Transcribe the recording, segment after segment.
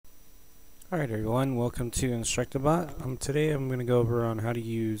Alright everyone, welcome to Instructabot. Today I'm going to go over on how to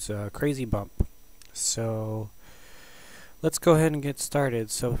use Crazybump. So let's go ahead and get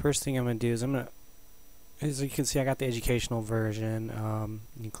started. So the first thing I'm going to do is as you can see, I got the educational version.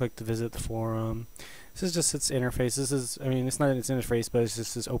 You click to visit the forum. This is just its interface. It's not its interface, but it's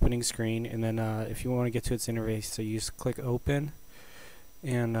just this opening screen. And then if you want to get to its interface, so you just click open.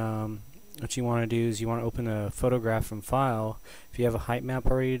 And what you want to do is you want to open a photograph from file. If you have a height map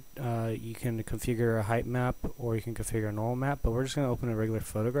already, you can configure a height map or you can configure a normal map, but we're just going to open a regular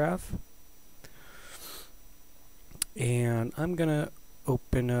photograph. And I'm going to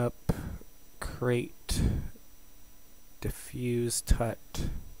open up Create Diffuse Tut.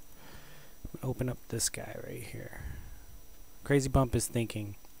 Open up this guy right here. Crazybump is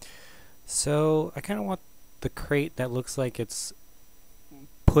thinking. So I kind of want the crate that looks like it's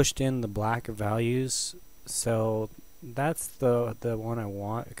pushed in the black values, so that's the one I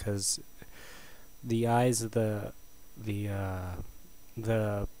want, because the eyes of the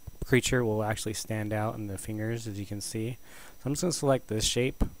creature will actually stand out in the fingers, as you can see. So I'm just going to select this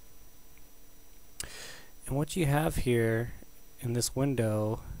shape, and what you have here in this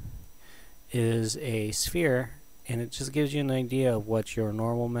window is a sphere, and it just gives you an idea of what your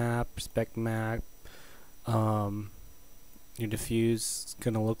normal map, spec map, your diffuse is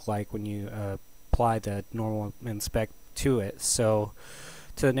going to look like when you apply the normal and spec to it. So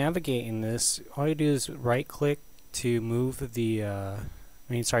to navigate in this, all you do is right click to move the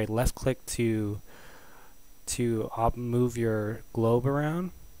left click to move your globe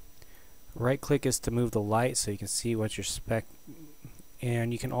around. Right click is to move the light so you can see what your spec,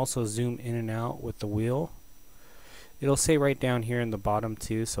 and you can also zoom in and out with the wheel. It'll say right down here in the bottom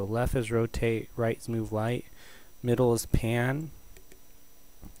too, so left is rotate, right is move light, middle is pan,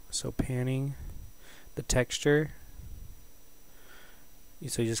 so panning the texture.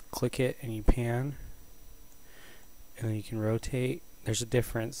 So you just click it and you pan, and then you can rotate. There's a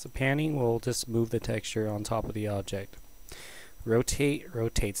difference. The panning will just move the texture on top of the object. Rotate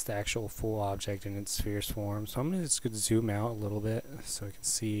rotates the actual full object in its sphere's form. So I'm just going to zoom out a little bit so I can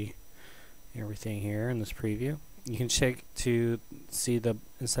see everything here in this preview. You can check to see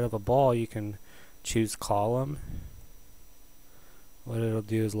instead of a ball, you can choose column. What it'll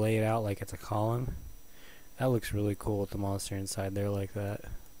do is lay it out like it's a column. That looks really cool with the monster inside there like that.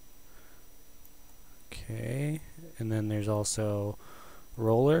 Okay, and then there's also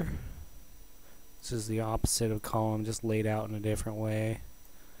roller. This is the opposite of column, just laid out in a different way.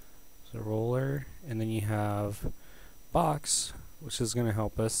 So roller, and then you have box, which is going to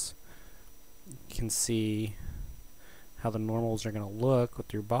help us. You can see how the normals are going to look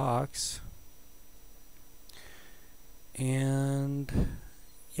with your box. And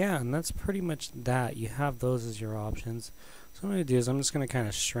yeah, and that's pretty much that. You have those as your options. So what I'm going to do is I'm just going to kind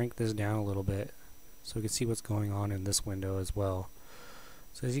of shrink this down a little bit so we can see what's going on in this window as well.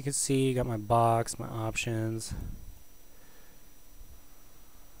 So as you can see, you got my box, my options.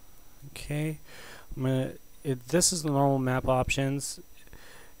 Okay, this is the normal map options.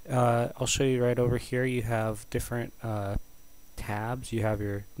 I'll show you right over here. You have different tabs. You have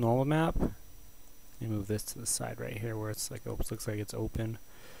your normal map. Let me move this to the side right here where it's like looks like it's open.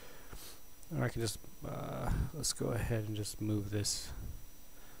 Or I can just let's go ahead and just move this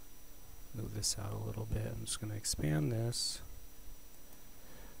out a little bit. I'm just going to expand this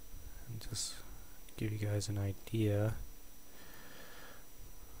and just give you guys an idea.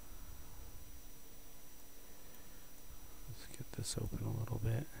 Let's get this open a little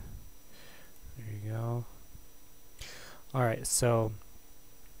bit. There you go. Alright, so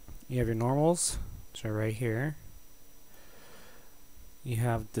you have your normals, which are right here. You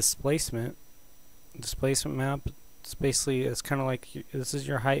have displacement map. It's basically, it's kind of like this is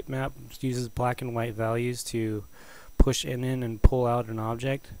your height map. It uses black and white values to push in and pull out an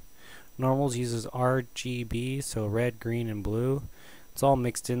object. Normals uses RGB, so red, green, and blue. It's all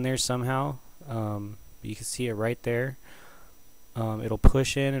mixed in there somehow. You can see it right there. It'll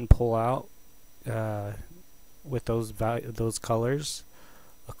push in and pull out with those colors.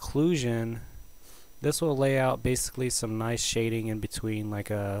 Occlusion, this will lay out basically some nice shading in between,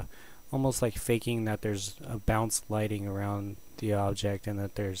 like almost like faking that there's a bounce lighting around the object, and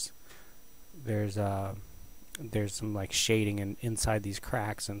that there's some like shading inside these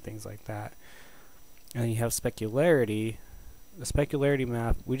cracks and things like that. And then you have specularity. The specularity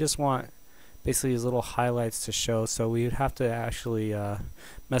map, we just want basically these little highlights to show, so we would have to actually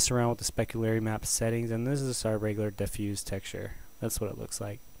mess around with the specularity map settings, and this is our regular diffuse texture. That's what it looks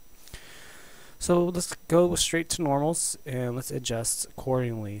like. So let's go straight to normals and let's adjust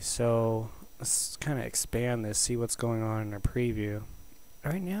accordingly. So let's kind of expand this, see what's going on in our preview.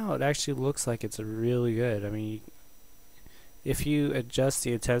 right now it actually looks like it's really good. I mean, if you adjust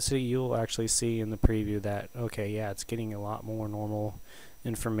the intensity, you'll actually see in the preview that, okay, yeah, it's getting a lot more normal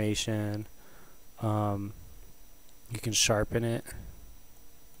information. You can sharpen it.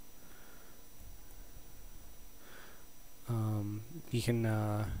 You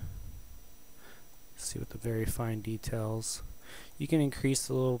can see with the very fine details. You can increase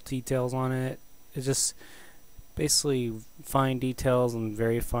the little details on it. It's just basically fine details, and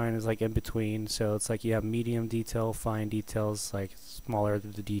very fine is like in between. So it's like you have medium detail, fine details, like smaller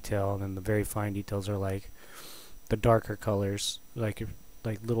the detail, and then the very fine details are like the darker colors, like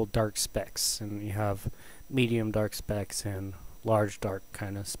little dark specks, and you have medium dark specks and large dark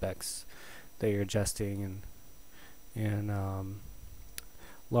kind of specks that you're adjusting. And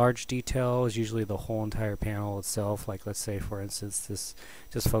large detail is usually the whole entire panel itself. Like, let's say for instance this,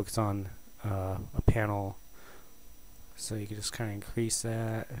 just focus on a panel, so you can just kind of increase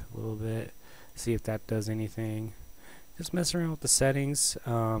that a little bit, see if that does anything. Just mess around with the settings.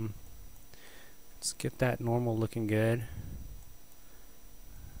 Let's get that normal looking good.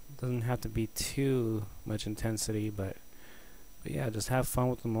 Doesn't have to be too much intensity, but yeah, just have fun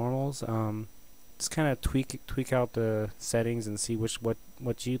with the normals. Just kind of tweak out the settings and see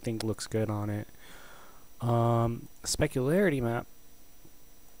what you think looks good on it. Specularity map.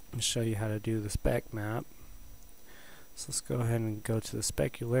 I'll show you how to do the spec map. So let's go ahead and go to the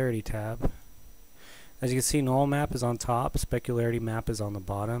Specularity tab. As you can see, normal map is on top, Specularity map is on the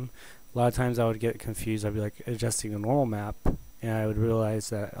bottom. A lot of times I would get confused. I'd be like adjusting the normal map, and I would realize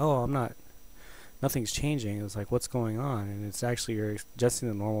that, oh, nothing's changing. It was like, what's going on? And it's actually, you're adjusting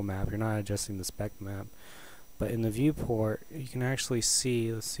the normal map, you're not adjusting the spec map. But in the viewport, you can actually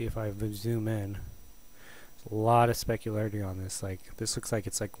see, let's see if I zoom in, there's a lot of specularity on this. Like, this looks like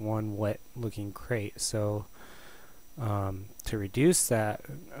it's like one wet looking crate. So to reduce that,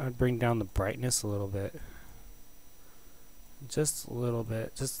 I'd bring down the brightness a little bit. Just a little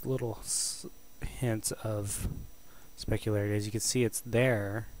bit, just little hints of specularity. As you can see, it's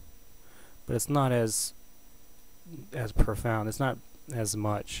there, but it's not as profound. It's not as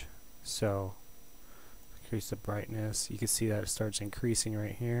much. So increase the brightness. You can see that it starts increasing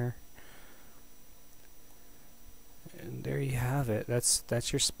right here. And there you have it.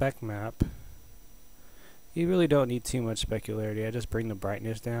 That's your spec map. You really don't need too much specularity. I just bring the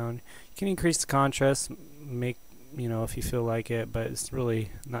brightness down. You can increase the contrast, make, you know, if you feel like it, but it's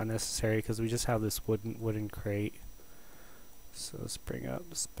really not necessary because we just have this wooden crate. So let's bring up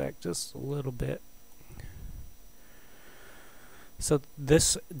the spec just a little bit. So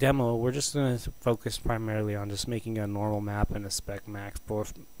this demo, we're just going to focus primarily on just making a normal map and a spec map for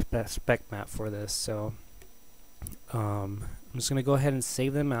this. So I'm just going to go ahead and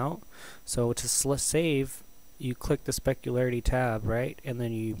save them out. So to save, you click the Specularity tab, right? And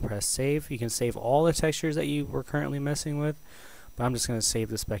then you press save. You can save all the textures that you were currently messing with, but I'm just going to save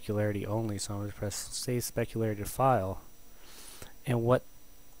the specularity only. So I'm going to press save specularity file. And what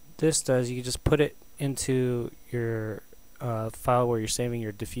this does, you can just put it into your file where you're saving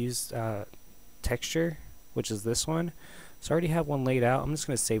your diffuse texture, which is this one. So I already have one laid out. I'm just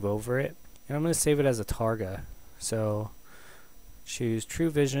going to save over it, and I'm going to save it as a targa. So choose True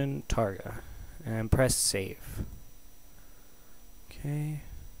Vision Targa and press save. Okay.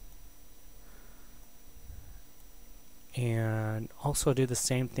 And also do the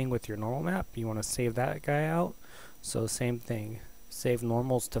same thing with your normal map. You want to save that guy out. So same thing. Save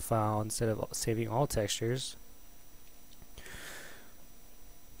normals to file instead of saving all textures.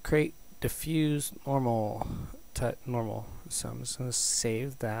 Create diffuse normal. So I'm just going to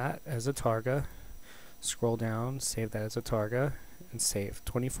save that as a targa. Scroll down, save that as a targa, and save.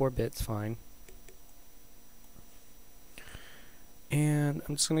 24 bits, fine. And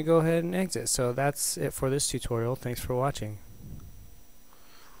I'm just going to go ahead and exit. So that's it for this tutorial. Thanks for watching.